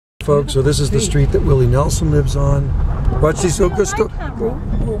Folks, so this is the street that Willie Nelson lives on. Watch these. Whoa,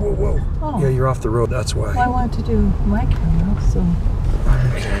 whoa, whoa. Oh. Yeah, you're off the road, that's why. Well, I want to do my camera, so...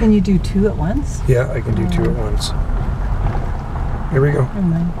 Can you do two at once? Yeah, I can do two at once. Here we go. Never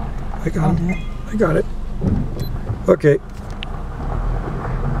mind. I got it. I got it. Okay.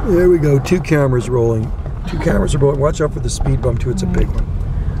 There we go. Two cameras rolling. Two cameras are rolling. Watch out for the speed bump too. It's a big one.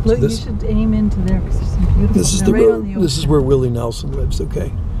 Look, so this, you should aim into there because there's some beautiful... This is the road. This is where Willie Nelson lives.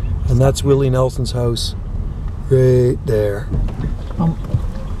 Okay, and that's Willie Nelson's house, right there.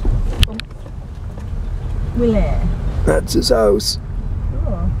 Willie. That's his house.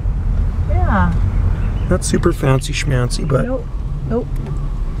 Oh. Yeah. Not super fancy schmancy, but nope.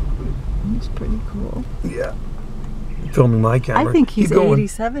 He's pretty cool. Yeah. Filming my camera. I think he's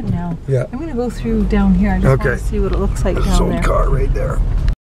 87 now. Yeah. I'm gonna go through down here. I just want to see what it looks like down there. There's his old car right there.